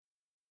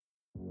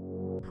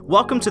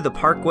Welcome to the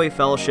Parkway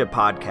Fellowship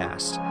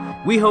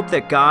Podcast. We hope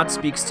that God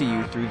speaks to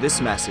you through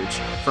this message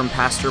from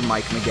Pastor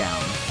Mike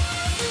McGowan.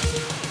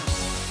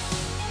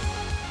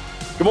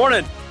 Good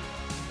morning.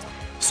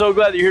 So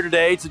glad that you're here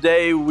today.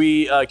 Today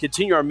we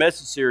continue our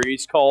message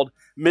series called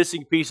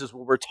Missing Pieces,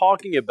 where we're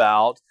talking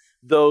about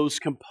those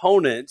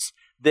components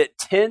that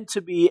tend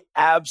to be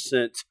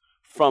absent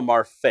from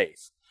our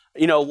faith.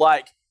 You know,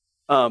 like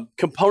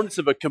components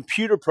of a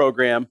computer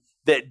program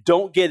that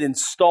don't get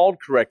installed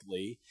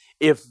correctly.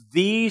 If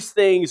these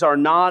things are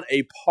not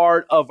a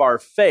part of our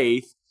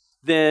faith,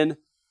 then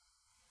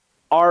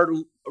our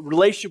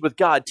relationship with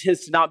God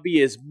tends to not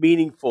be as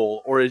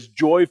meaningful or as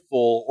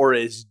joyful or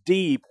as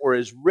deep or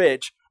as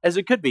rich as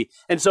it could be.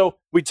 And so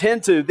we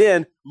tend to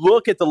then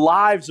look at the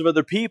lives of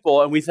other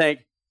people and we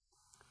think,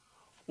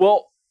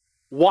 well,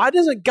 why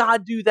doesn't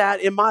God do that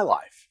in my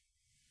life?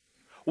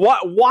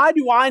 Why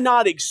do I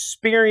not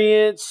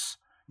experience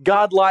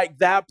God like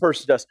that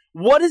person does?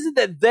 What is it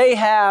that they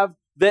have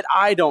that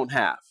I don't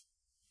have?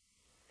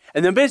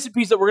 And the missing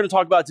piece that we're going to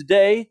talk about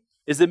today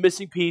is the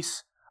missing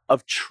piece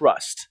of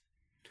trust.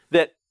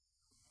 That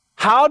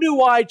how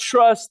do I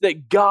trust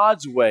that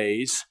God's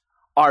ways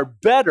are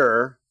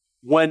better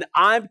when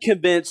I'm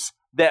convinced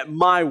that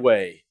my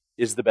way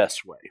is the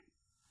best way?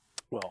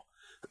 Well,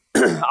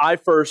 I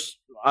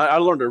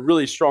learned a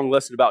really strong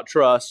lesson about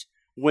trust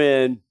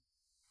when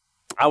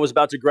I was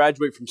about to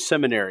graduate from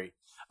seminary.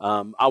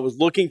 I was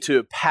looking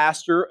to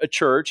pastor a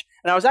church,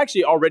 and I was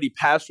actually already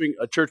pastoring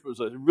a church, but it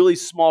was a really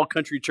small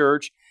country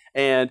church,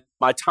 and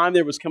my time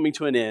there was coming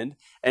to an end.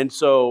 And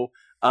so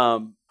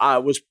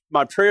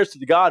my prayers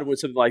to God went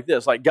something like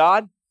this, like,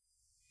 God,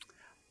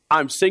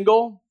 I'm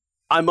single,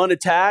 I'm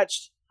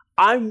unattached,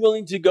 I'm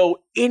willing to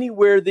go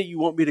anywhere that you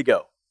want me to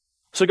go.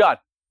 So God,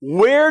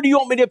 where do you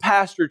want me to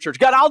pastor a church?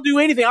 God, I'll do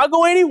anything, I'll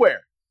go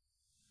anywhere.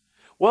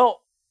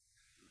 Well,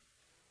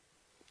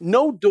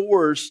 no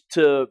doors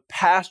to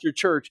pastor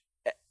church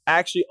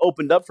actually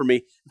opened up for me.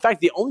 In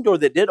fact, the only door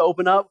that did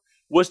open up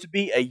was to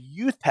be a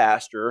youth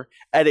pastor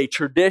at a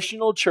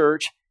traditional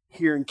church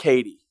here in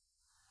Katy.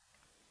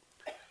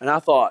 And I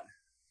thought,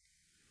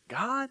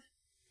 God,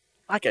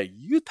 like a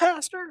youth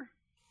pastor?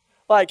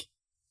 Like,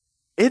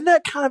 isn't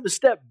that kind of a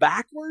step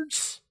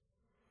backwards?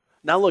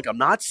 Now, look, I'm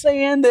not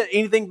saying that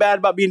anything bad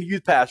about being a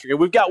youth pastor.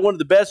 We've got one of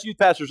the best youth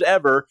pastors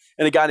ever,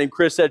 and a guy named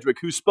Chris Sedgwick,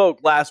 who spoke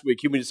last week.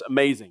 He was just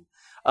amazing.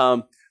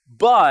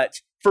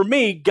 But for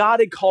me, God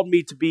had called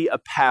me to be a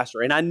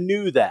pastor, and I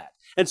knew that.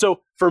 And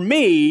so for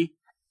me,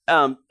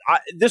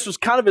 this was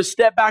kind of a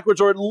step backwards,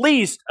 or at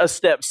least a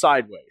step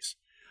sideways.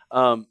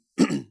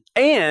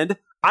 And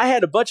I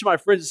had a bunch of my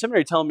friends in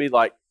seminary telling me,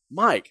 like,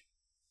 Mike,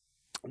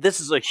 this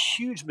is a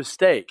huge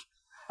mistake.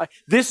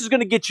 This is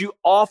going to get you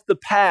off the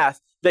path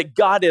that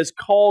God has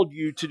called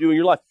you to do in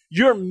your life.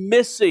 You're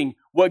missing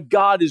what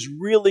God is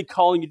really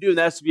calling you to do, and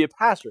that's to be a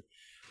pastor.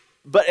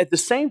 But at the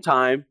same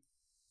time,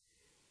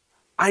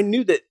 I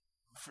knew that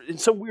in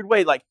some weird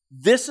way, like,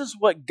 this is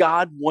what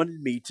God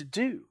wanted me to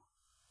do.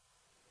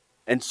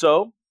 And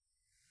so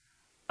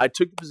I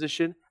took the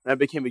position and I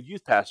became a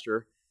youth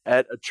pastor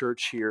at a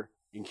church here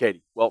in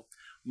Katy. Well,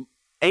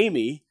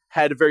 Amy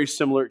had a very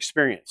similar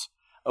experience.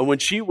 When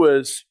she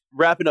was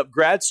wrapping up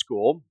grad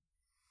school,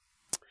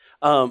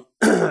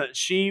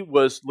 she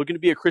was looking to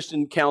be a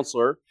Christian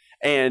counselor,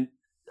 and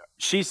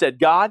she said,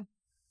 God,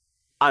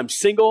 I'm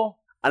single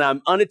and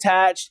I'm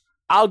unattached.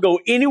 I'll go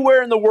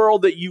anywhere in the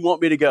world that you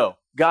want me to go.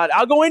 God,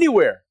 I'll go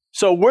anywhere.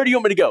 So where do you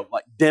want me to go?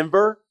 Like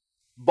Denver,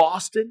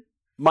 Boston,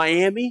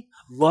 Miami,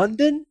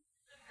 London?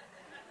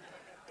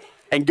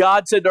 And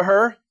God said to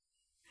her,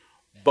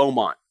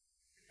 Beaumont.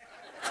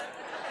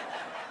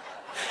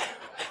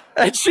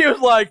 And she was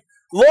like,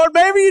 Lord,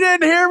 maybe you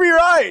didn't hear me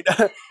right.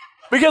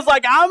 Because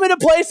like I'm in a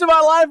place in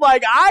my life,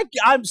 like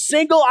I'm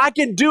single, I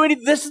can do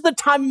anything. This is the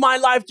time of my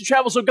life to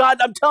travel. So God,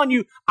 I'm telling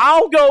you,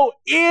 I'll go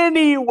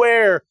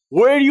anywhere.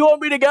 Where do you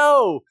want me to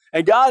go?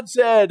 And God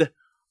said,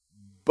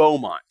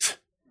 Beaumont.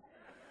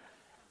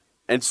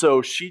 And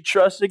so she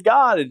trusted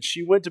God and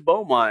she went to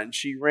Beaumont and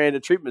she ran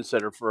a treatment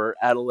center for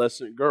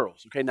adolescent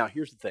girls. Okay, now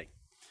here's the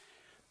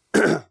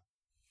thing.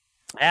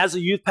 As a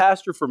youth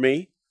pastor for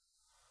me,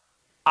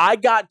 I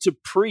got to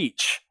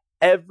preach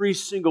every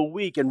single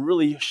week and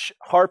really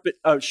sharpen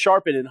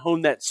and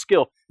hone that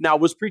skill. Now, I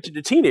was preaching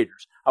to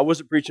teenagers. I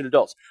wasn't preaching to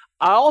adults.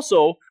 I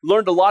also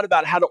learned a lot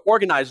about how to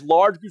organize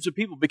large groups of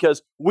people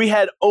because we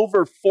had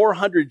over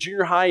 400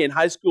 junior high and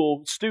high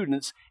school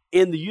students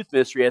in the youth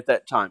ministry at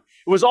that time.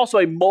 It was also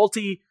a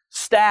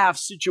multi-staff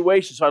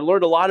situation, so I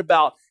learned a lot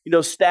about,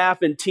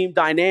 staff and team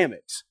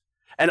dynamics.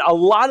 And a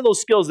lot of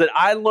those skills that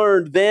I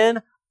learned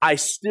then, I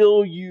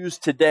still use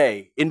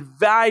today.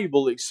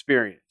 Invaluable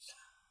experience.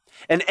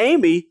 And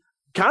Amy,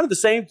 kind of the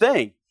same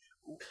thing.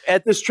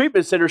 At this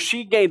treatment center,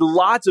 she gained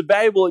lots of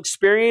valuable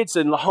experience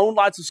and honed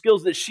lots of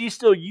skills that she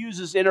still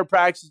uses in her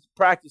practice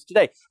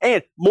today.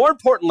 And more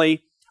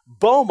importantly,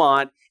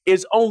 Beaumont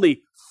is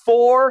only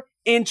 4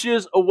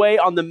 inches away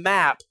on the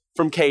map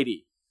from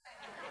Katy.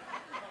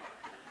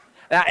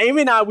 Now,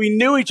 Amy and I, we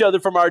knew each other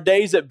from our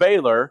days at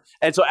Baylor.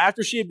 And so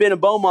after she had been in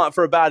Beaumont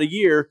for about a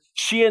year,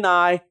 she and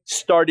I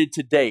started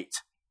to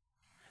date.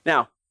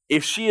 Now,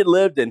 if she had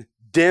lived in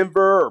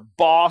Denver or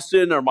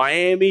Boston or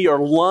Miami or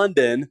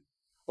London,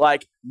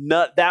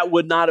 that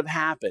would not have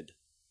happened.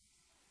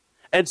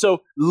 And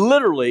so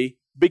literally,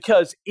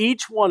 because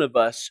each one of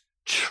us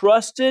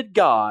trusted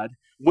God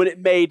when it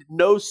made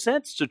no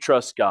sense to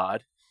trust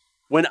God,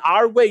 when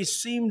our ways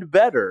seemed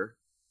better,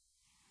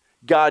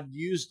 God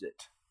used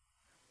it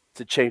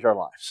to change our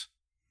lives.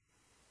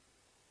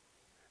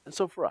 And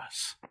so for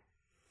us,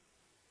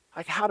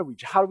 how do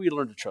we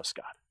learn to trust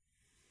God?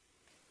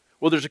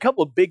 Well, there's a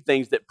couple of big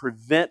things that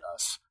prevent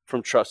us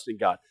from trusting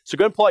God. So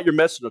go ahead and pull out your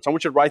message notes. I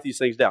want you to write these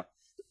things down.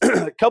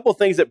 A couple of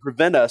things that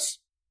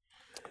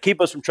keep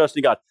us from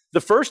trusting God.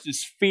 The first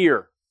is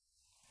fear.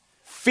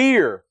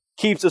 Fear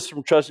keeps us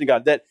from trusting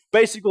God. That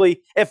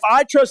basically, if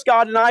I trust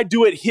God and I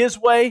do it His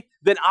way,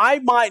 then I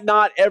might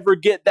not ever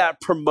get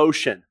that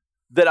promotion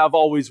that I've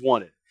always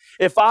wanted.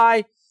 If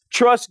I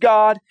trust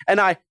God and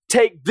I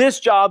take this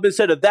job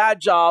instead of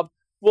that job,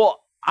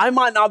 well, I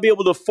might not be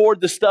able to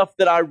afford the stuff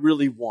that I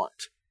really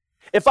want.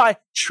 If I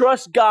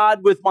trust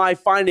God with my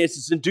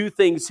finances and do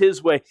things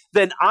His way,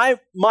 then I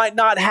might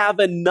not have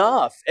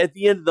enough at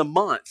the end of the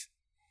month.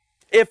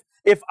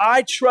 If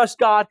I trust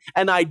God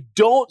and I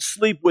don't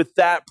sleep with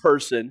that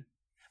person,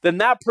 then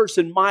that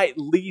person might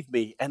leave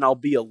me and I'll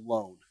be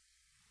alone.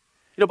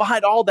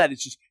 Behind all that,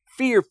 it's just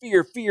fear,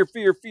 fear, fear,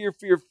 fear, fear,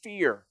 fear,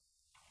 fear.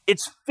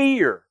 It's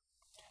fear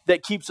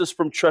that keeps us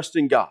from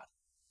trusting God.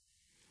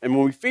 And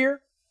when we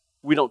fear,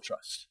 we don't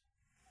trust.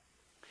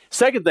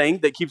 Second thing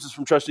that keeps us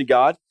from trusting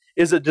God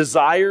is a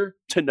desire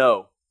to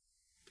know.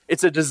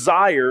 It's a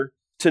desire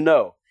to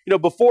know.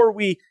 Before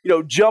we,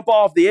 jump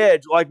off the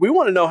edge, we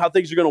want to know how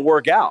things are going to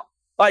work out.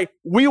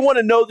 We want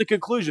to know the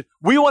conclusion.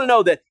 We want to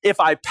know that if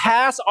I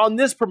pass on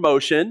this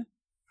promotion,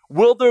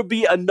 will there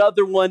be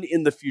another one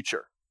in the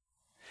future?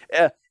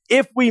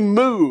 If we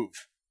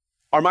move,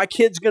 are my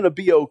kids going to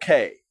be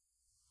okay?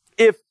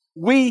 If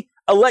we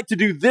elect to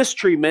do this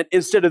treatment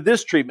instead of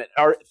this treatment,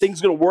 are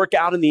things going to work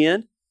out in the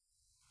end?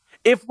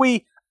 If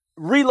we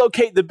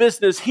relocate the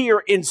business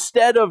here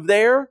instead of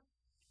there,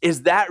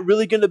 is that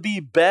really going to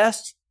be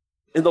best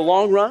in the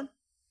long run?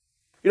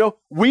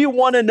 We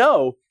want to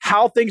know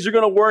how things are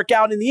going to work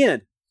out in the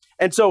end.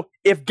 And so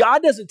if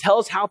God doesn't tell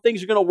us how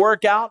things are going to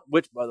work out,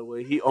 which, by the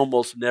way, He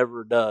almost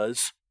never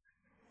does,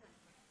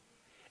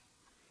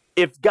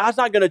 if God's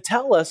not going to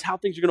tell us how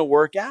things are going to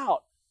work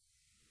out,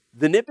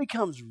 then it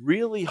becomes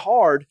really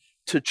hard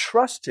to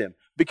trust Him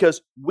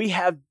because we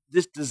have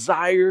this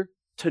desire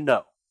to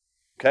know,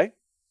 okay?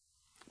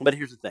 But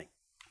here's the thing.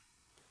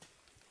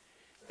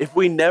 If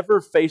we never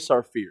face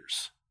our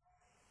fears,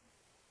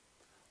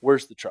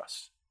 where's the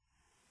trust?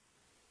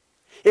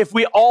 If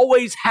we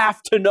always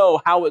have to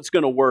know how it's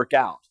going to work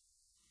out,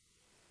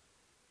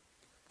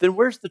 then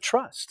where's the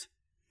trust?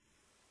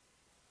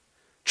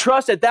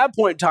 Trust at that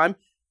point in time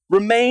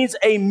remains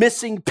a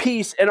missing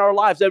piece in our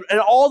lives. And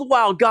all the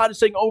while, God is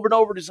saying over and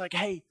over, He's like,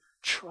 hey,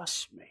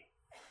 trust me.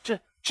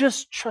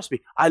 Just trust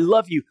me. I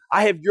love you.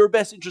 I have your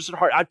best interest at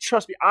heart.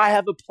 Trust me. I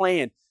have a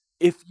plan.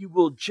 If you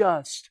will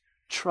just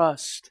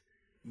trust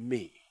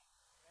me.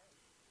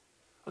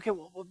 Okay,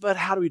 well, but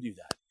how do we do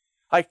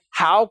that?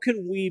 How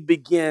can we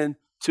begin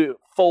to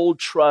fold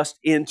trust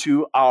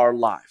into our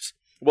lives?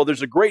 Well,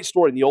 there's a great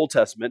story in the Old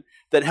Testament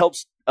that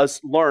helps us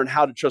learn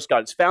how to trust God.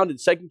 It's found in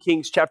 2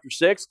 Kings chapter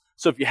 6.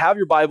 So if you have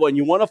your Bible and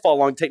you want to follow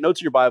along, take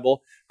notes in your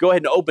Bible, go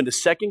ahead and open to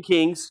 2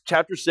 Kings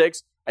chapter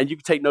 6, and you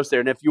can take notes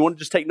there. And if you want to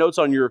just take notes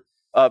on your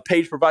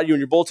page provided you in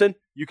your bulletin,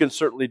 you can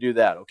certainly do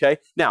that, okay?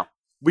 Now,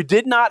 we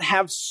did not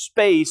have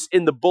space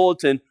in the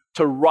bulletin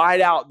to write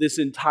out this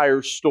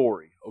entire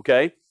story,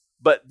 okay?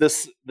 But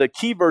the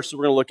key verses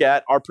we're going to look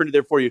at are printed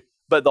there for you.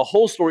 But the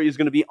whole story is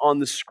going to be on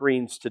the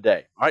screens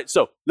today. All right,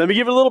 so let me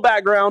give you a little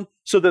background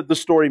so that the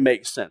story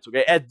makes sense.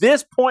 Okay, at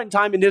this point in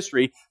time in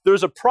history,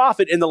 there's a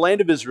prophet in the land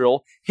of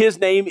Israel. His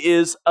name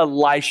is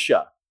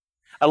Elisha.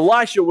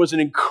 Elisha was an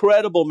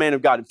incredible man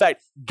of God. In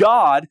fact,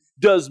 God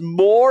does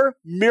more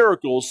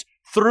miracles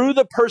through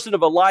the person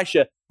of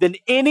Elisha than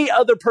any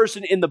other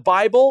person in the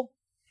Bible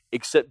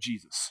except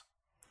Jesus.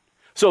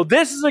 So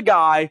this is a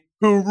guy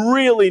who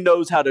really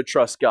knows how to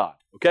trust God.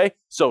 Okay,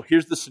 so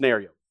here's the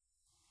scenario.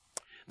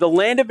 The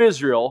land of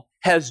Israel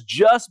has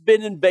just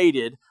been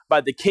invaded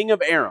by the king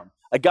of Aram,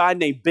 a guy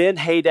named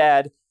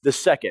Ben-Hadad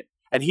II.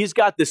 And he's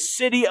got the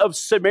city of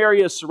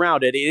Samaria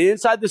surrounded. And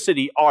inside the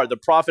city are the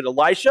prophet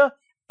Elisha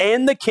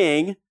and the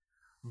king,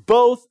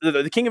 both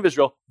the king of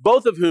Israel,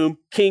 both of whom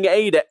King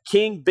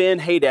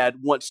Ben-Hadad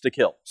wants to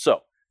kill.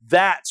 So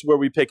that's where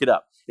we pick it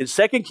up. In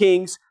 2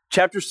 Kings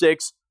chapter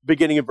 6,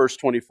 beginning in verse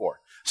 24.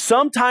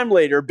 Sometime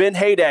later,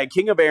 Ben-Hadad,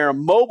 king of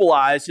Aram,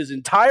 mobilized his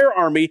entire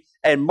army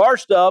and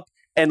marched up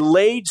and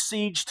laid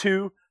siege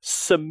to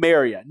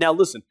Samaria. Now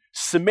listen,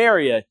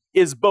 Samaria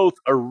is both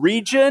a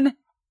region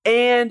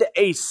and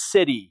a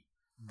city.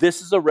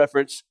 This is a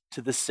reference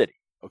to the city,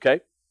 okay?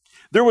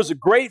 There was a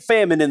great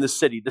famine in the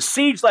city. The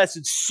siege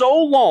lasted so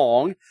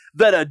long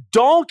that a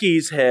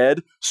donkey's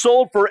head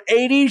sold for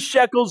 80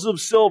 shekels of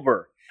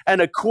silver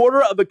and a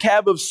quarter of a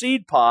cab of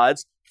seed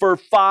pods for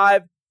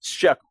 5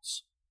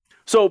 shekels.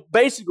 So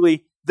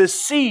basically, the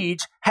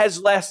siege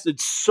has lasted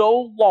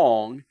so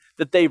long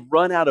that they've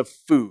run out of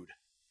food.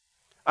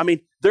 I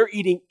mean, they're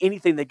eating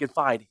anything they can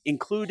find,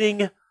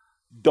 including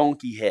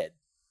donkey head.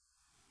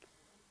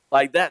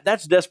 Like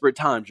that's desperate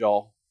times,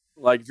 y'all.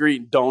 Like if you're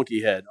eating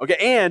donkey head. Okay,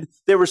 and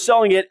they were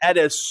selling it at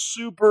a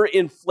super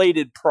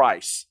inflated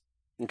price.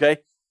 Okay,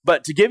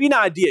 but to give you an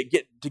idea,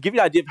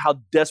 of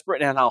how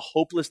desperate and how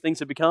hopeless things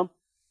have become,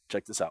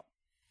 check this out.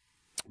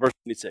 Verse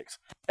 26.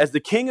 As the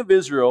king of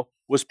Israel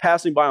was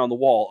passing by on the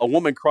wall, a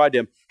woman cried to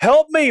him,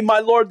 "Help me, my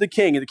lord the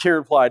king." And the king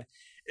replied,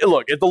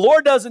 "Look, if the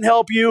Lord doesn't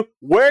help you,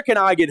 where can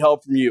I get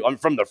help from you? I'm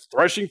from the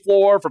threshing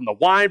floor, from the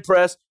wine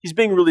press." He's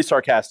being really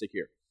sarcastic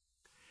here.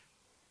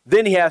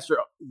 Then he asked her,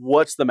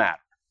 "What's the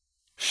matter?"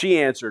 She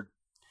answered,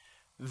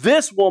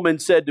 "This woman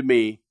said to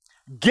me,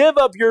 'Give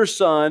up your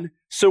son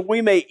so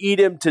we may eat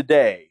him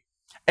today,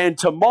 and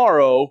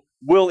tomorrow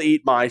we'll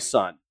eat my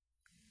son.'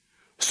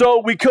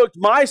 So we cooked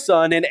my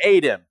son and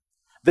ate him.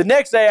 The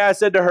next day I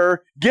said to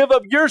her, 'Give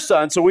up your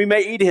son so we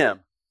may eat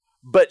him.'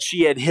 But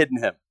she had hidden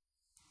him."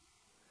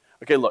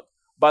 Okay, look,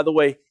 by the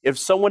way, if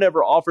someone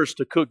ever offers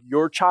to cook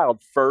your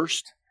child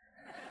first,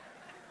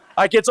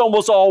 like it's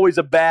almost always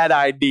a bad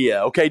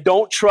idea, okay?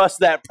 Don't trust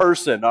that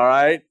person, all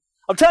right?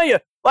 I'm telling you,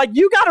 like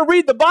you got to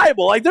read the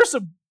Bible. Like there's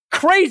some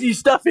crazy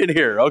stuff in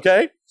here,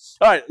 okay?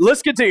 All right,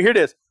 let's continue. Here it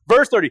is.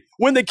 Verse 30.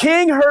 When the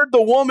king heard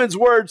the woman's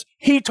words,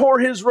 he tore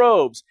his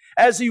robes.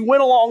 As he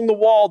went along the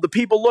wall, the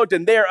people looked,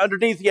 and there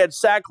underneath he had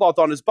sackcloth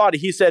on his body.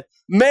 He said,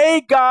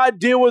 "May God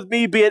deal with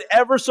me, be it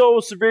ever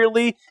so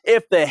severely,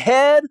 if the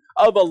head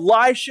of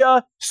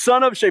Elisha,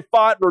 son of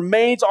Shaphat,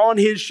 remains on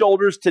his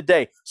shoulders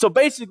today." So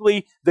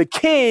basically, the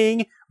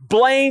king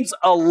blames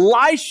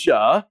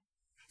Elisha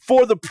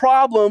for the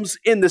problems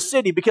in the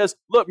city. Because,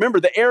 look, remember,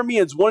 the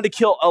Arameans wanted to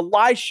kill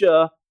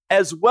Elisha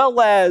as well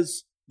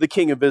as the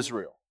king of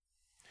Israel.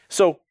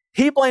 So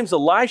he blames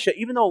Elisha,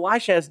 even though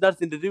Elisha has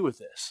nothing to do with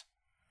this.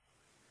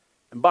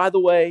 And by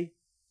the way,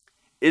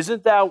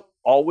 isn't that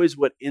always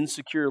what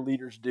insecure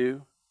leaders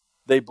do?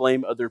 They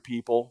blame other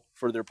people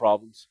for their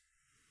problems.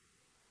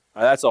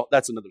 That's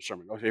another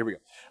sermon. Okay, here we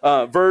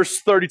go. Verse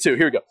 32,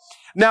 here we go.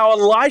 Now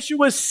Elisha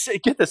was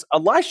sitting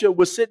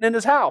in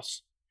his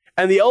house,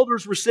 and the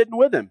elders were sitting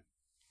with him.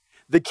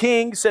 The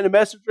king sent a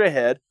messenger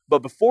ahead,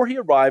 but before he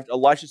arrived,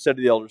 Elisha said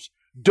to the elders,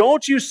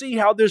 "Don't you see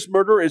how this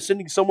murderer is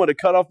sending someone to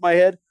cut off my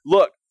head?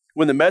 Look,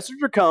 when the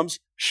messenger comes,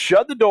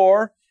 shut the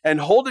door and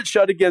hold it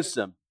shut against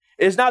him.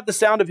 Is not the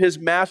sound of his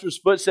master's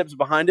footsteps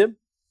behind him?"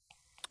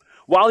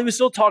 While he was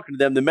still talking to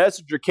them, the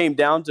messenger came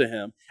down to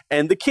him,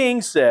 and the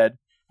king said,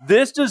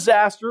 "This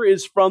disaster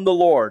is from the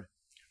Lord.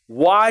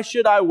 Why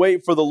should I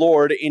wait for the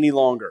Lord any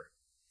longer?"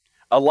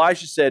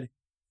 Elisha said,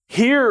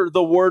 "Hear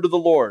the word of the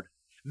Lord.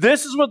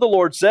 This is what the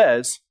Lord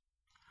says.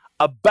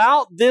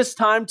 About this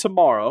time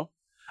tomorrow,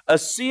 a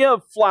seah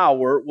of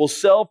flour will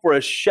sell for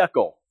a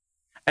shekel,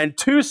 and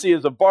 2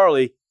 seahs of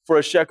barley for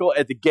a shekel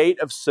at the gate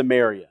of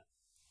Samaria."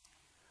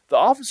 The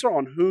officer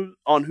on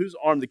whose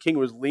arm the king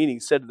was leaning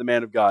said to the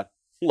man of God,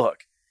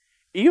 "Look,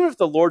 even if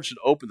the Lord should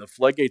open the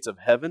floodgates of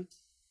heaven,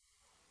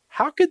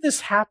 how could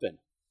this happen?"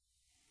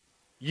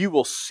 "You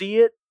will see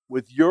it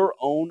with your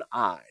own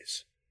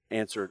eyes,"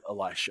 answered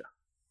Elisha.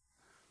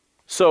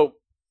 So,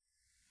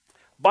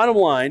 bottom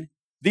line,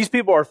 these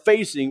people are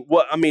facing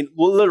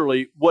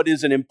literally what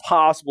is an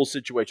impossible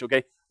situation,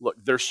 okay? Look,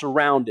 they're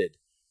surrounded.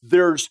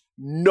 There's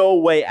no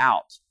way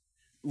out.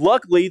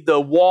 Luckily,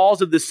 the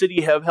walls of the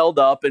city have held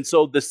up, and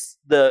so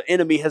the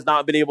enemy has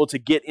not been able to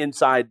get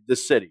inside the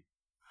city.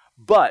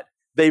 But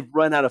they've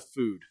run out of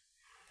food.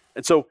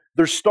 And so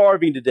they're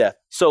starving to death.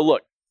 So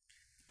look,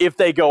 if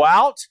they go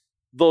out,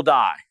 they'll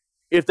die.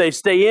 If they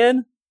stay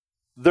in,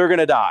 they're going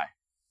to die.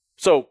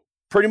 So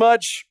pretty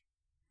much,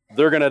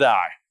 they're going to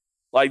die.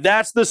 Like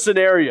that's the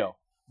scenario.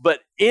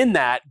 But in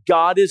that,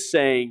 God is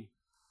saying,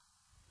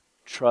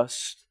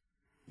 trust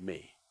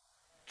me.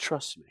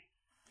 Trust me.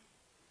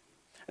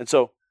 And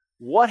so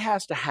what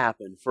has to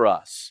happen for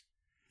us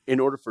in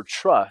order for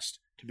trust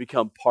to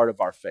become part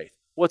of our faith?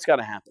 What's got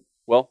to happen?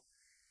 Well,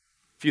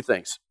 a few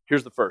things.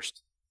 Here's the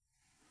first.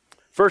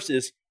 First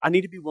is, I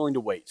need to be willing to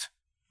wait.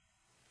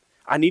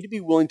 I need to be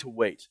willing to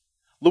wait.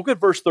 Look what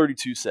verse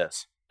 32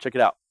 says. Check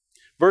it out.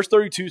 Verse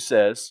 32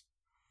 says,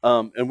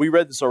 and we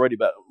read this already,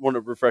 but I want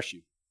to refresh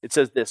you. It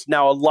says this,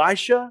 "Now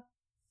Elisha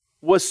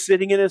was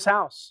sitting in his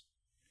house,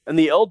 and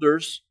the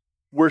elders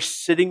were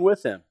sitting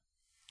with him."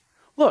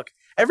 Look,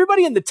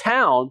 everybody in the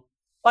town,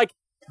 like,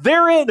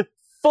 they're in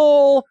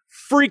full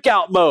freak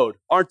out mode,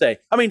 aren't they?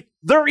 I mean,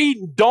 they're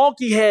eating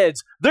donkey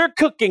heads. They're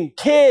cooking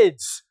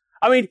kids.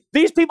 I mean,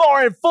 these people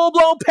are in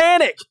full-blown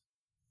panic.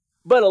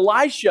 But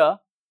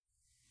Elisha,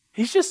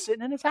 he's just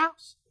sitting in his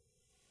house.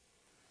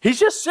 He's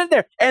just sitting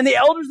there. And the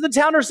elders of the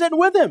town are sitting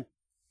with him.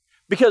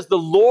 Because the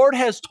Lord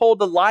has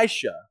told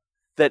Elisha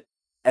that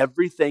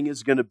everything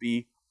is going to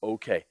be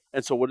okay.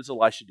 And so what does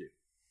Elisha do?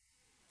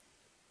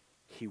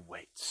 he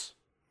waits.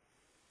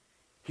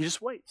 He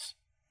just waits.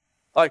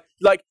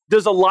 Like,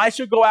 does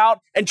Elisha go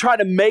out and try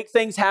to make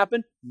things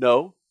happen?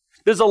 No.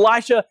 Does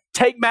Elisha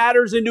take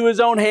matters into his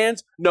own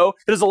hands? No.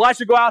 Does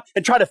Elisha go out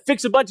and try to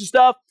fix a bunch of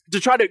stuff to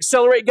try to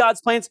accelerate God's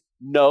plans?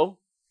 No.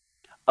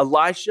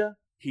 Elisha,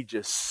 he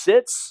just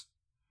sits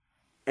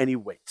and he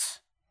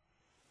waits.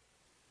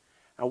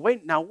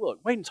 Now look,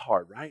 waiting's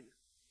hard, right?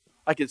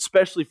 Like,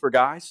 especially for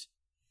guys.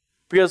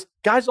 Because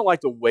guys don't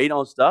like to wait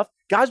on stuff.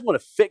 Guys want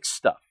to fix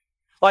stuff.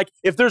 Like,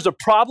 if there's a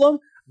problem,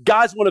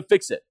 guys want to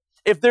fix it.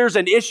 If there's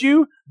an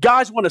issue,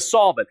 guys want to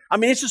solve it. I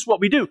mean, it's just what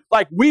we do.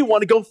 Like, we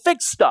want to go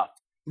fix stuff.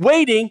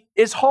 Waiting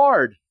is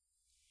hard.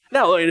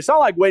 Now, it's not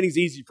like waiting's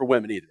easy for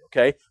women either,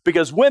 okay?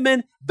 Because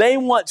women, they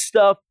want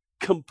stuff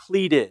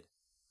completed,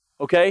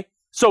 okay?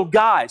 So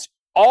guys,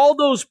 all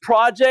those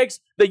projects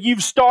that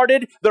you've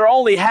started, they're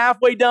only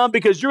halfway done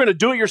because you're going to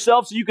do it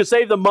yourself so you can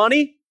save the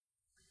money.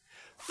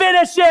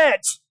 Finish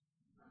it!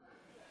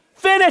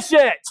 Finish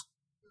it!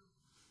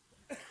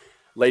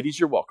 Ladies,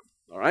 you're welcome,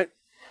 all right?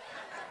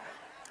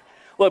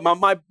 Look,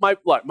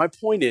 my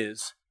point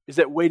is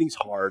that waiting's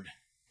hard.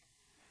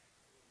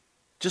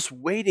 Just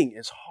waiting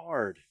is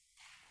hard.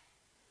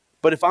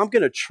 But if I'm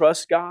going to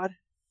trust God,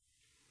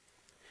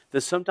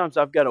 then sometimes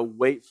I've got to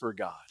wait for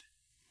God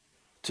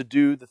to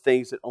do the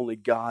things that only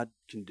God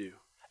can do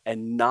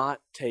and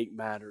not take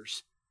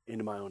matters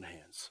into my own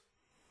hands.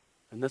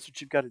 And that's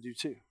what you've got to do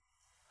too.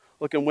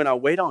 Look, and when I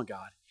wait on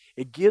God,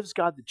 it gives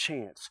God the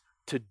chance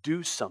to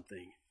do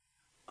something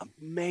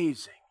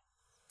amazing.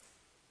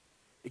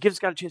 It gives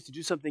God a chance to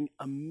do something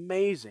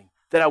amazing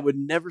that I would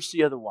never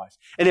see otherwise.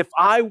 And if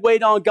I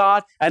wait on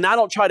God and I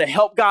don't try to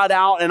help God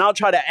out and I'll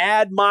try to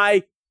add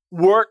my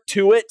work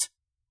to it,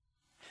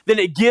 then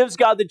it gives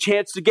God the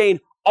chance to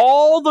gain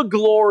all the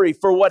glory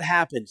for what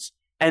happens.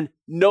 And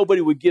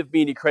nobody would give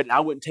me any credit. I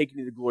wouldn't take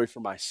any of the glory for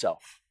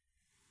myself.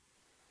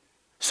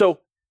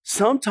 So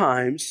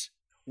sometimes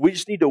we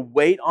just need to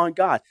wait on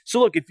God. So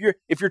look, if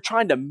you're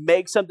trying to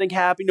make something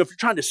happen, if you're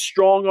trying to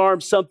strong arm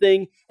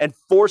something and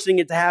forcing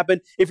it to happen,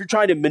 if you're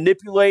trying to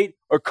manipulate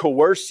or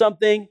coerce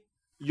something,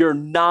 you're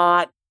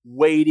not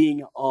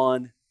waiting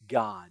on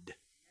God.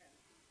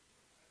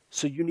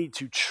 So you need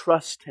to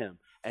trust Him.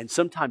 And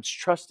sometimes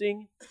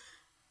trusting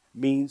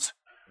means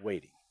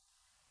waiting.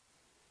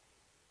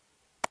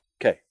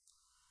 Okay.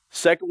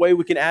 Second way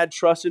we can add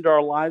trust into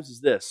our lives is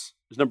this.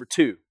 Is number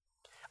 2.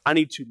 I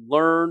need to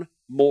learn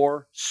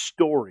more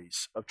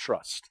stories of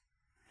trust.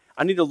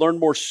 I need to learn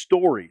more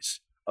stories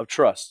of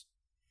trust.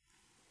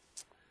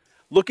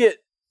 Look at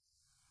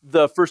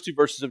the first 2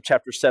 verses of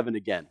chapter 7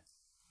 again.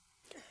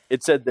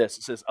 It said this.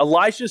 It says,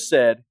 Elisha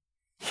said,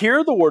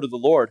 "Hear the word of the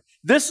Lord.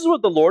 This is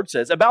what the Lord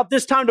says. About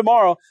this time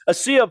tomorrow, a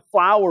seah of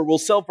flour will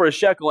sell for a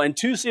shekel and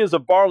 2 seahs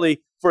of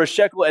barley for a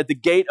shekel at the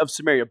gate of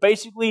Samaria."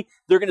 Basically,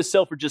 they're going to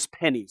sell for just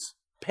pennies.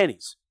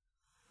 Pennies.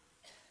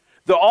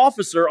 The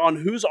officer on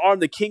whose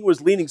arm the king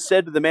was leaning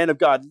said to the man of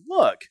God,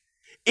 "Look,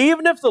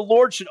 even if the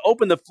Lord should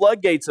open the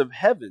floodgates of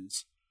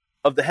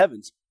the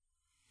heavens,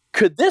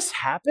 could this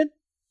happen?"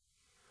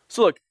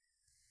 So look,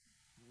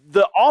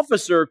 the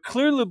officer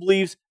clearly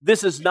believes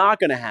this is not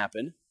going to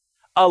happen.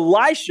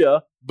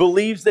 Elisha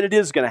believes that it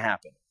is going to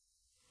happen.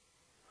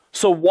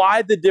 So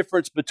why the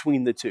difference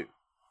between the two?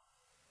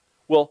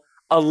 Well,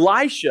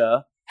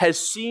 Elisha has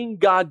seen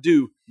God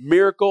do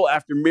miracle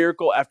after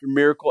miracle after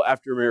miracle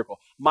after miracle.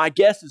 My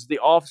guess is the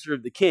officer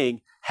of the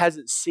king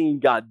hasn't seen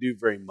God do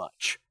very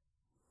much.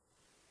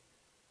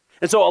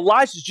 And so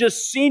Elisha's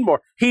just seen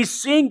more. He's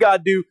seen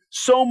God do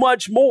so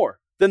much more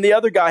than the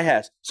other guy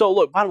has. So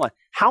look, bottom line,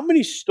 how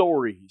many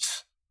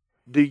stories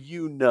do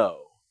you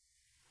know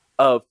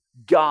of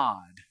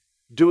God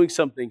doing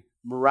something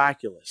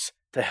miraculous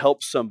to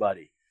help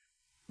somebody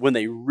when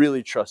they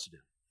really trusted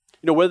Him?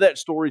 You know, whether that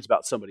story is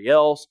about somebody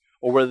else,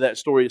 or whether that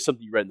story is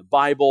something you read in the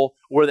Bible,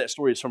 or whether that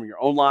story is from your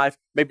own life,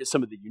 maybe it's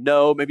somebody that you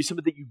know, maybe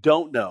somebody that you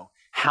don't know.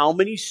 How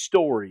many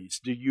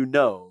stories do you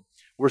know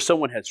where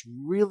someone has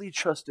really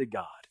trusted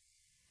God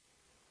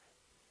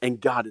and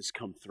God has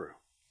come through?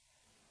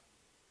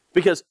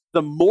 Because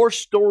the more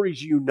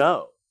stories you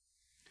know,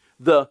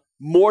 the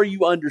more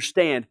you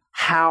understand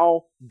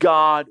how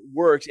God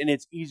works, and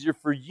it's easier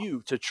for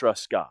you to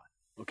trust God.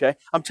 Okay?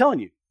 I'm telling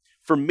you,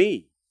 for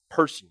me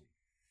personally,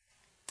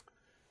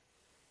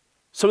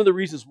 some of the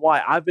reasons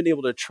why I've been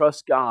able to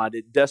trust God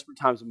at desperate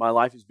times in my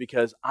life is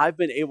because I've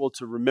been able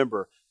to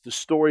remember the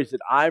stories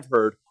that I've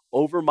heard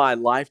over my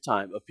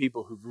lifetime of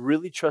people who've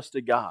really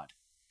trusted God,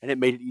 and it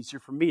made it easier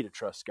for me to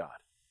trust God.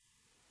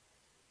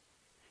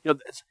 You know,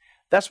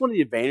 that's one of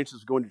the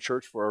advantages of going to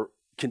church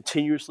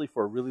continuously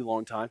for a really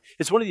long time.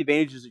 It's one of the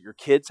advantages that your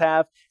kids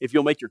have if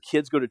you'll make your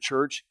kids go to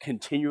church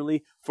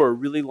continually for a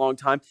really long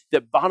time.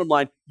 That bottom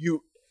line,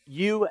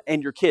 you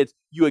and your kids,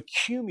 you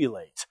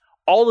accumulate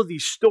all of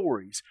these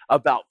stories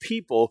about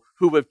people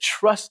who have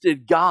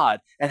trusted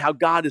God and how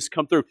God has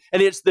come through.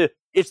 And it's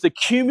the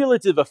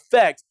cumulative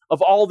effect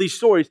of all these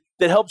stories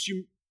that helps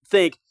you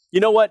think, you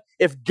know what?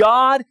 If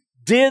God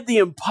did the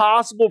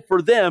impossible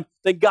for them,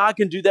 then God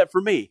can do that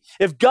for me.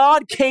 If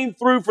God came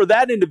through for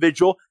that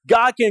individual,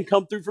 God can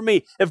come through for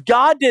me. If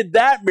God did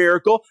that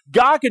miracle,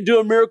 God can do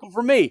a miracle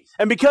for me.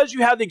 And because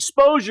you have the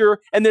exposure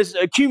and this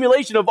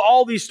accumulation of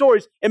all these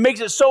stories, it makes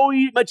it so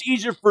much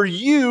easier for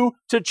you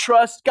to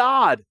trust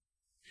God.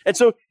 And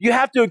so you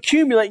have to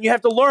accumulate, and you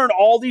have to learn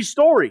all these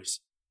stories.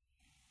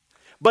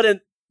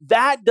 But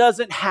that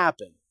doesn't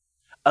happen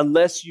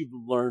unless you've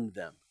learned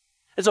them.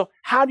 And so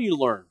how do you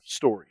learn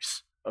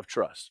stories of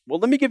trust? Well,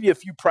 let me give you a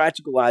few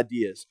practical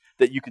ideas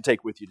that you can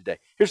take with you today.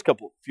 Here's a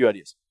few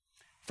ideas.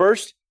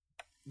 First,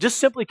 just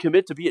simply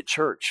commit to be at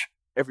church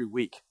every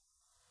week.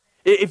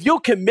 If you'll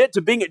commit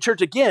to being at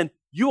church again,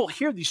 you will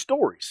hear these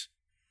stories.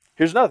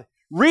 Here's another.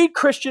 Read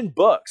Christian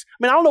books.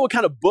 I don't know what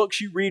kind of books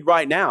you read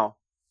right now,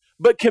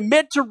 but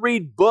commit to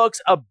read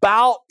books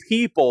about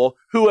people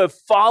who have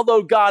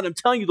followed God. I'm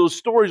telling you, those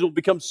stories will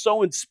become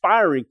so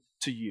inspiring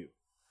to you.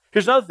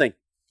 Here's another thing.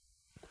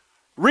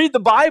 Read the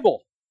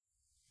Bible.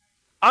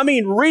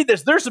 Read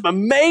this. There's some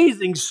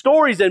amazing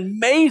stories and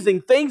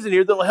amazing things in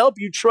here that will help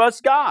you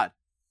trust God.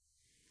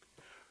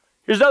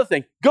 Here's another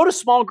thing. Go to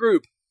small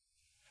group.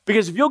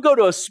 Because if you'll go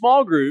to a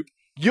small group,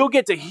 you'll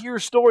get to hear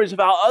stories of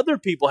how other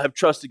people have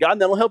trusted God,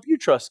 and that'll help you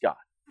trust God.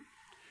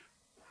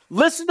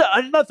 Listen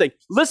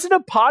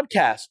to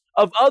podcasts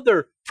of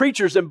other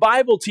preachers and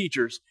Bible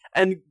teachers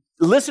and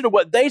listen to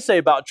what they say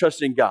about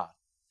trusting God.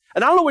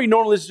 And I don't know what you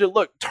normally listen to.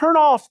 Look, turn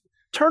off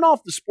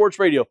the sports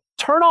radio.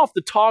 Turn off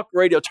the talk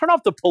radio. Turn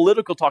off the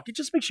political talk. It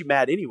just makes you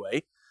mad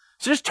anyway.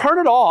 So just turn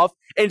it off.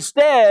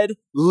 Instead,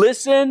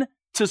 listen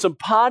to some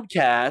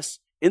podcasts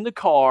in the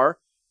car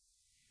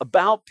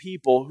about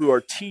people who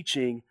are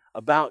teaching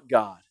about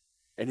God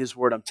and His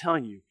Word. I'm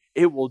telling you,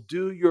 it will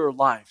do your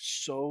life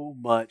so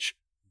much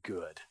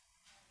good.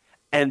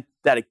 And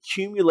that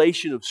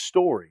accumulation of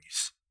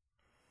stories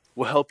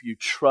will help you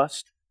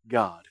trust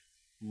God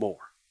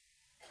more.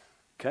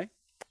 Okay?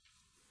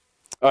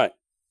 All right.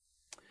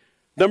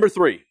 Number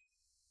 3,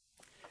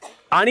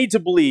 I need to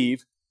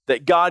believe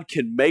that God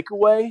can make a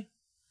way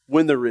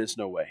when there is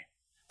no way.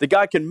 That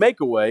God can make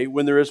a way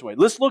when there is a way.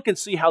 Let's look and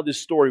see how this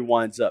story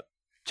winds up.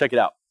 Check it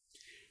out.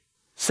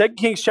 2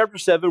 Kings chapter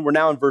 7, we're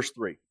now in verse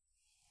 3.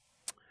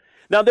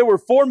 Now there were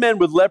 4 men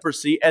with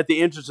leprosy at the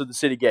entrance of the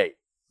city gate.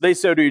 They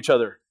said to each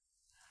other,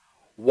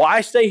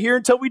 "Why stay here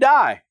until we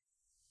die?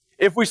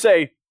 If we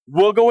say,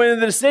 we'll go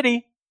into the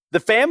city, the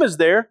famine's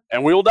there,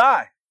 and we'll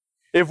die.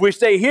 If we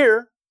stay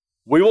here,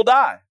 we will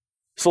die.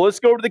 So let's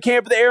go to the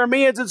camp of the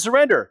Arameans and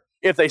surrender.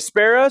 If they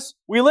spare us,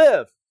 we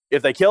live.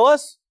 If they kill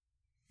us,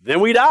 then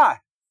we die."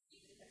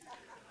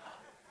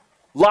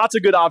 Lots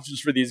of good options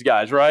for these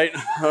guys, right?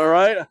 All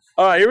right,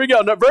 here we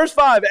go. Now, verse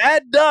 5,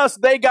 at dusk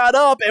they got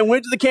up and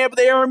went to the camp of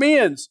the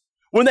Arameans.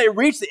 When they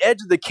reached the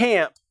edge of the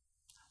camp,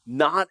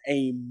 not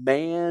a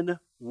man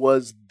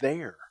was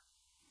there.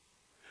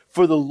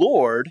 For the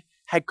Lord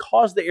had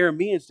caused the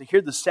Arameans to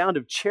hear the sound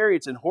of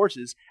chariots and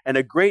horses and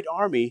a great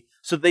army,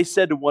 so they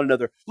said to one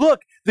another,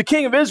 "Look, the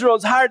king of Israel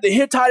has hired the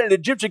Hittite and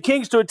Egyptian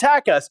kings to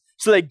attack us."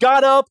 So they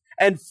got up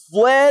and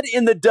fled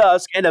in the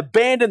dusk and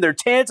abandoned their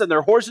tents and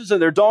their horses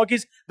and their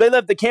donkeys. They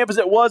left the camp as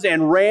it was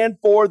and ran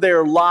for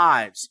their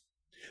lives.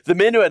 The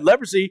men who had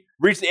leprosy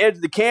reached the edge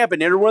of the camp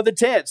and entered one of the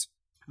tents.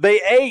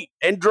 They ate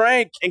and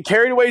drank and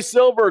carried away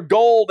silver,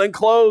 gold, and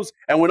clothes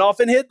and went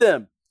off and hid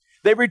them.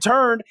 They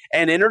returned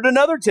and entered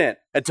another tent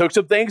and took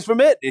some things from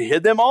it and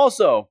hid them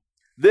also.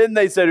 Then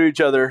they said to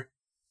each other,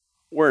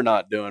 "We're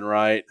not doing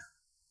right.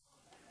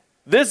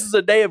 This is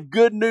a day of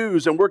good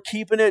news and we're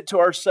keeping it to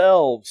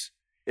ourselves.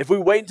 If we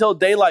wait until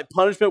daylight,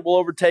 punishment will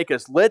overtake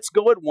us. Let's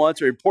go at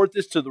once and report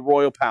this to the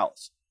royal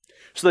palace."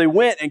 So they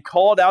went and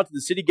called out to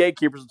the city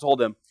gatekeepers and told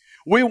them,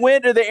 "We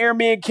went to the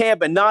Aramean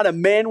camp and not a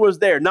man was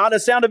there, not a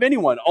sound of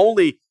anyone,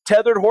 only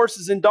tethered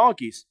horses and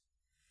donkeys.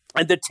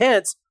 And the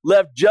tents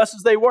left just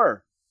as they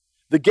were."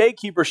 The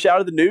gatekeeper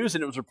shouted the news,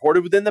 and it was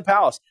reported within the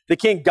palace. The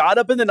king got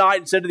up in the night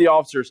and said to the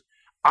officers,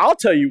 "I'll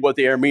tell you what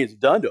the Arameans have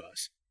done to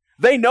us.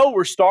 They know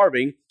we're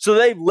starving, so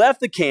they've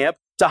left the camp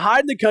to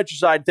hide in the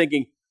countryside,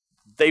 thinking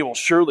they will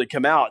surely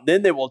come out.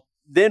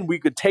 Then we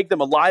could take them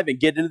alive and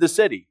get into the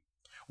city."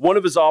 One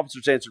of his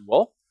officers answered,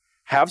 "Well,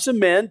 have some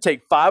men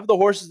take 5 of the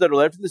horses that are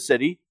left in the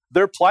city.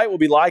 Their plight will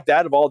be like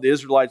that of all the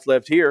Israelites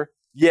left here.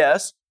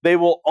 Yes, they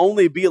will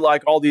only be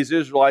like all these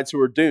Israelites who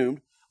are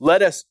doomed.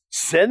 Let us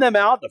send them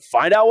out to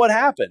find out what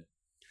happened."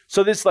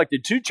 So they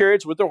selected 2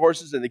 chariots with their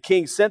horses, and the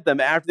king sent them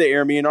after the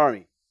Aramean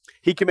army.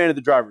 He commanded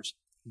the drivers,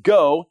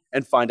 "Go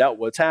and find out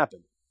what's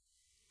happened."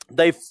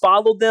 They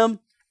followed them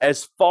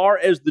as far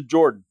as the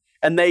Jordan,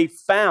 and they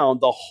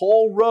found the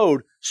whole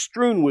road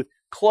strewn with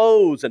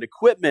clothes and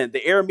equipment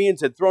the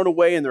Arameans had thrown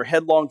away in their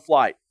headlong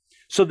flight.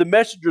 So the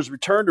messengers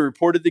returned and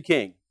reported the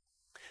king.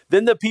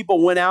 Then the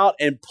people went out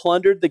and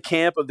plundered the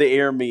camp of the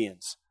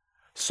Arameans.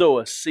 So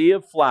a seah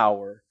of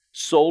flour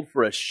sold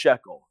for a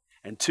shekel,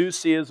 and 2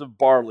 seahs of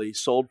barley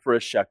sold for a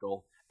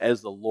shekel,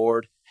 as the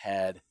Lord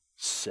had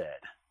said.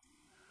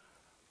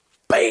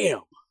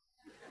 Bam!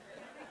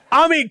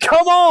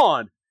 Come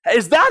on!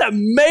 Is that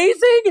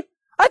amazing?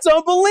 That's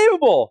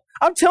unbelievable.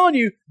 I'm telling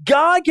you,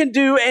 God can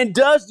do and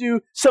does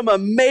do some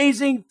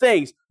amazing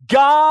things.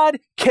 God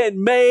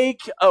can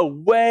make a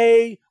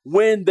way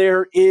when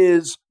there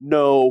is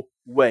no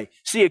way.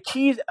 See, a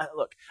key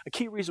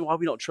reason why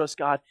we don't trust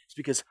God is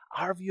because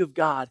our view of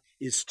God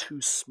is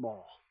too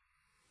small.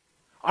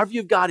 Our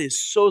view of God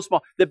is so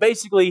small that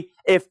basically,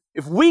 if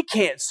we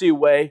can't see a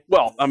way,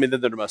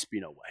 then there must be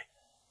no way.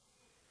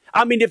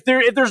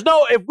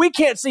 If we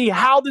can't see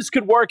how this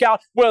could work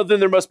out,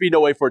 then there must be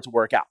no way for it to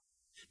work out.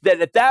 That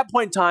at that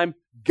point in time,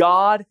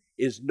 God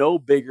is no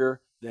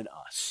bigger than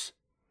us.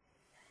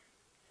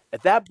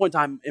 At that point in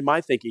time, in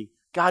my thinking,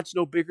 God's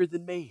no bigger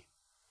than me.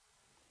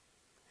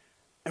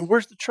 And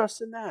where's the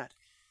trust in that?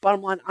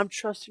 Bottom line, I'm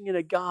trusting in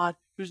a God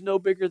who's no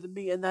bigger than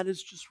me, and that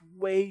is just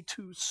way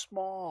too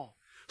small.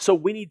 So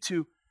we need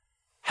to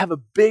have a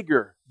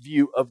bigger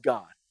view of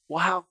God. Well,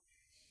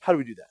 how do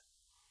we do that?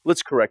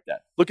 Let's correct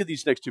that. Look at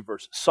these next two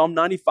verses. Psalm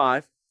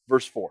 95,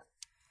 verse 4.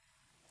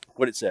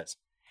 What it says.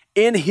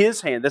 In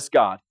his hand, that's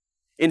God,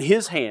 in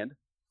his hand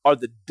are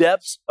the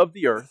depths of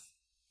the earth,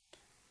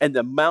 and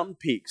the mountain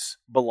peaks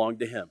belong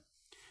to him.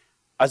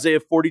 Isaiah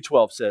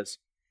 40:12 says,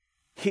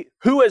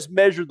 who has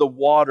measured the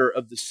water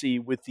of the sea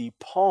with the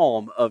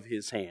palm of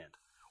his hand,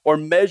 or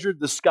measured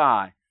the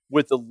sky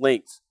with the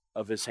length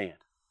of his hand?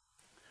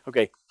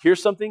 Okay,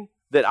 here's something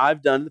that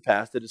I've done in the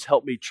past that has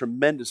helped me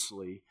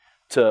tremendously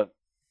to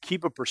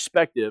keep a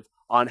perspective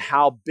on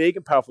how big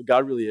and powerful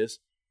God really is,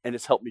 and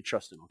it's helped me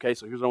trust him. Okay,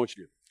 so here's what I want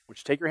you to do. I want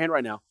you to take your hand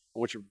right now. I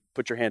want you to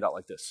put your hand out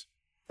like this.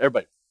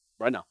 Everybody,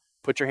 right now,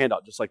 put your hand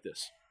out just like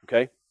this,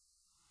 okay?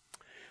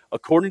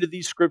 According to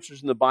these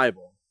scriptures in the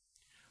Bible,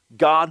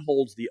 God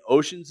holds the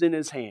oceans in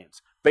his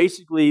hands.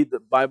 Basically, the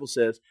Bible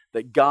says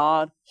that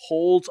God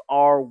holds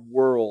our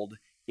world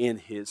in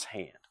his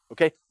hand,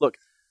 okay? Look,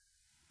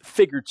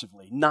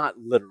 figuratively, not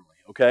literally,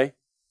 okay?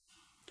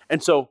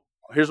 And so,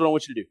 here's what I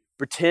want you to do.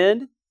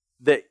 Pretend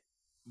that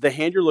the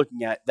hand you're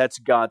looking at, that's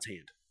God's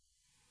hand.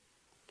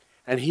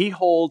 And he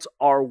holds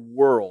our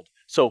world.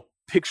 So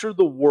picture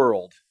the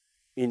world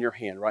in your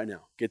hand right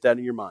now. Get that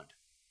in your mind.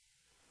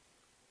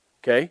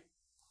 Okay?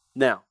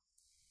 Now,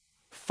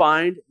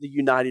 find the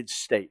United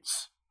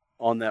States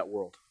on that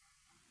world.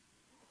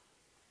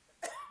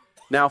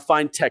 Now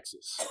find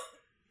Texas.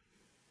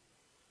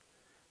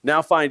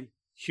 Now find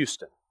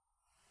Houston.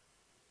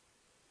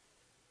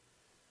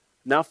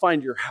 Now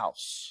find your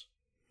house.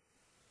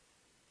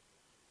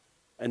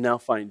 And now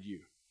find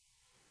you.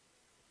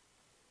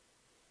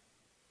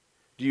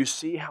 Do you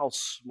see how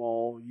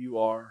small you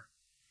are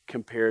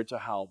compared to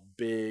how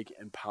big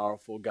and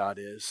powerful God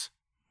is?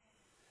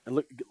 And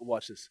look,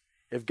 watch this.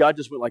 If God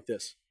just went like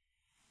this,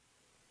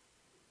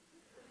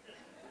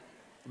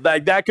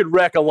 that could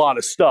wreck a lot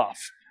of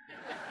stuff.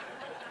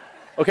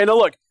 Okay, now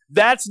look,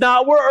 that's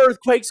not where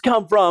earthquakes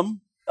come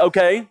from,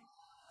 okay?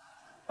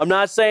 I'm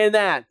not saying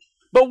that.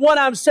 But what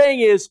I'm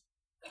saying is,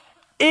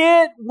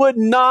 it would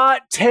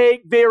not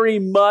take very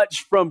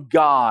much from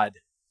God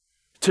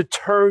to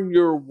turn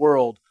your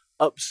world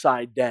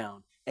upside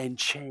down and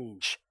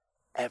change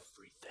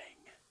everything.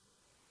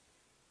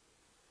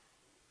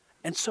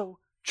 And so,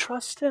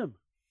 trust him.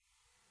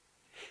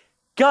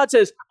 God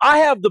says, I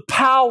have the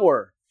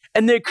power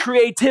and the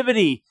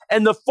creativity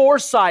and the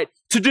foresight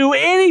to do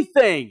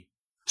anything.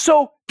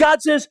 So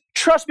God says,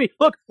 trust me.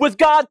 Look, with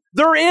God,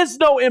 there is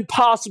no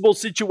impossible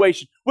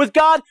situation. With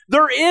God,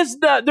 there's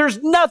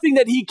nothing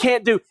that he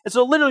can't do. And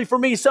so literally for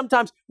me,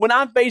 sometimes when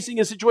I'm facing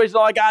a situation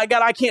like, God,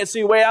 I can't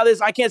see a way out of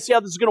this. I can't see how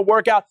this is going to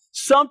work out.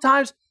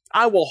 Sometimes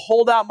I will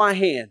hold out my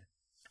hand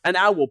and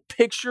I will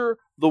picture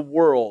the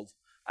world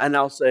and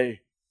I'll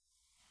say,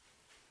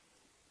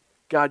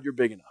 God, you're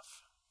big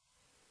enough.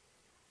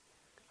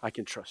 I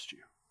can trust you.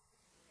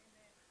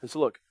 And so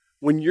look,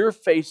 when you're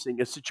facing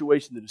a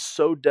situation that is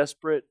so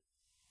desperate,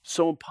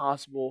 so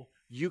impossible,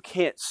 you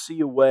can't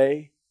see a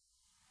way,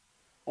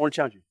 I want to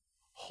challenge you.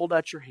 Hold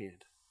out your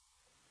hand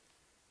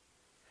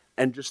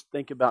and just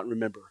think about and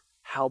remember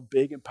how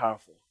big and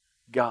powerful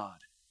God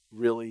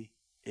really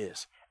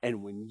is.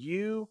 And when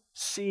you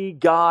see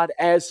God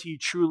as he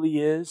truly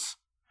is,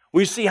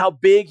 when you see how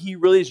big he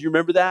really is, you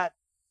remember that,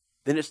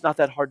 then it's not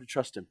that hard to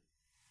trust him.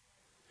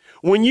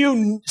 When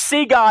you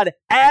see God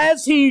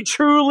as he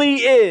truly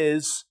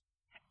is,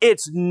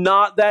 it's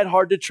not that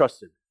hard to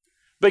trust him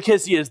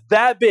because he is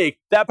that big,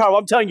 that powerful.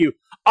 I'm telling you,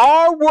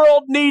 our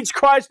world needs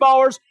Christ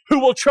followers who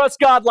will trust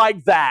God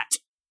like that.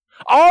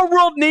 Our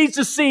world needs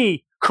to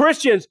see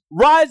Christians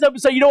rise up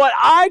and say, you know what,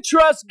 I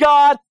trust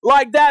God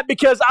like that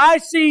because I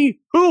see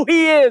who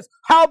he is,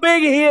 how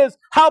big he is,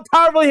 how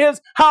powerful he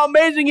is, how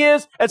amazing he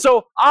is, and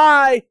so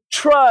I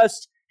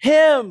trust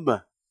him.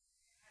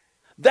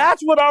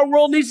 That's what our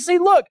world needs to see.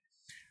 Look,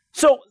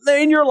 so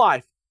in your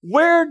life,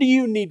 where do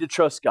you need to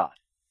trust God?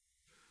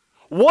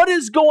 What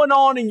is going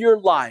on in your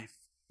life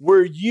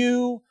where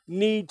you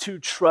need to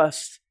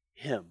trust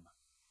him?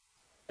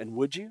 And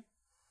would you?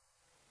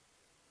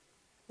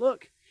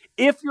 Look,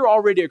 if you're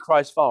already a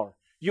Christ follower,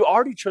 you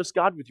already trust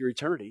God with your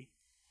eternity.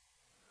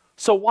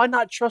 So why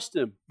not trust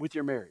him with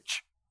your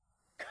marriage,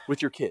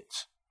 with your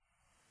kids,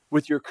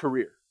 with your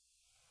career,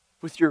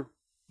 with your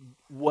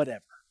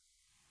whatever?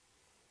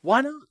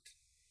 Why not?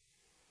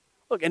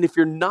 Look, and if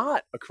you're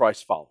not a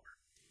Christ follower,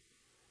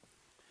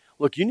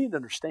 look, you need to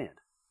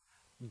understand,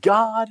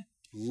 God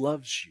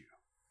loves you,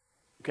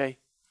 okay?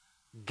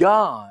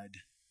 God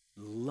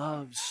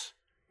loves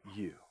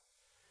you,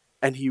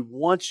 and He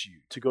wants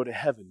you to go to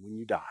heaven when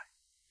you die.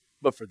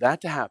 But for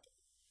that to happen,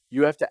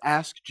 you have to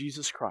ask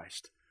Jesus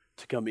Christ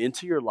to come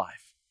into your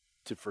life,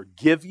 to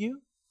forgive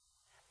you,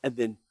 and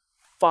then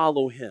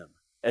follow Him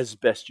as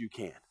best you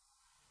can.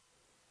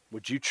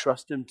 Would you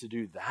trust Him to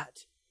do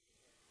that?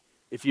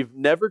 If you've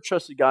never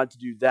trusted God to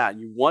do that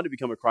and you want to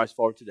become a Christ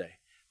follower today,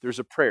 there's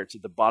a prayer. It's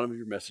at the bottom of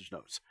your message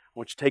notes. I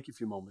want you to take a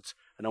few moments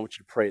and I want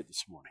you to pray it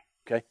this morning,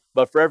 okay?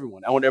 But for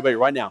everyone, I want everybody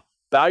right now,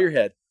 bow your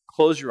head,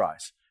 close your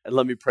eyes, and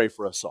let me pray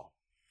for us all.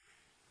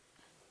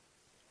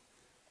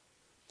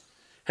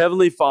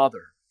 Heavenly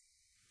Father,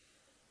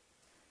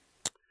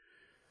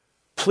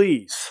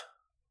 please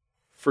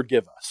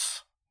forgive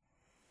us.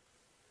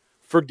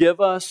 Forgive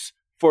us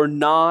for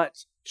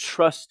not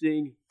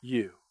trusting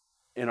you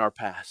in our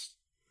past.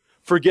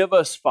 Forgive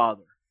us,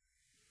 Father,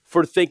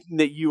 for thinking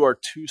that you are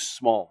too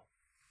small.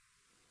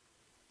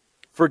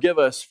 Forgive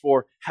us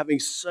for having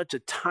such a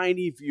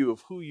tiny view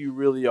of who you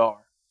really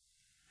are.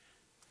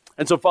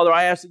 And so, Father,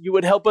 I ask that you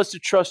would help us to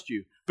trust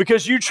you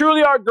because you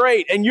truly are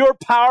great and you're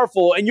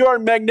powerful and you're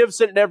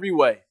magnificent in every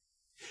way.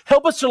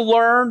 Help us to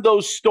learn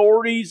those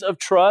stories of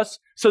trust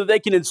so that they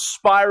can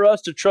inspire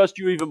us to trust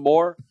you even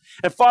more.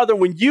 And Father,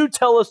 when you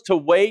tell us to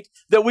wait,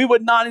 that we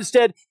would not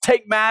instead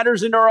take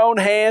matters in our own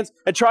hands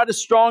and try to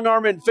strong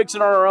arm it and fix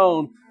it on our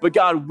own. But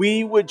God,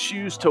 we would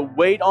choose to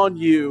wait on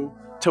you,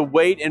 to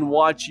wait and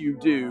watch you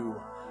do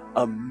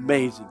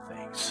amazing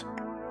things.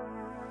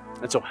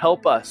 And so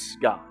help us,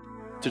 God,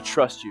 to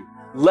trust you.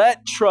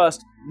 Let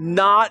trust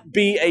not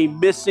be a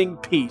missing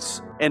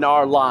piece in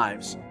our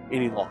lives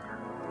any longer.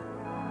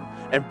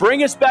 And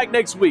bring us back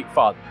next week,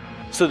 Father,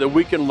 so that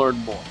we can learn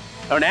more.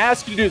 I want to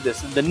ask you to do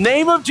this in the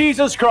name of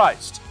Jesus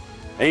Christ.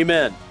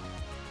 Amen.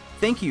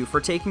 Thank you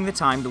for taking the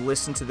time to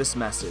listen to this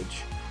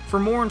message. For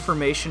more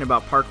information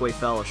about Parkway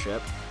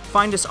Fellowship,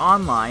 find us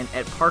online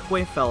at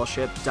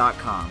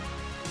parkwayfellowship.com.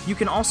 You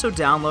can also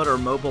download our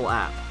mobile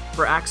app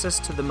for access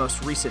to the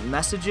most recent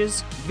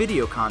messages,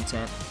 video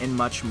content, and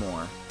much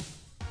more.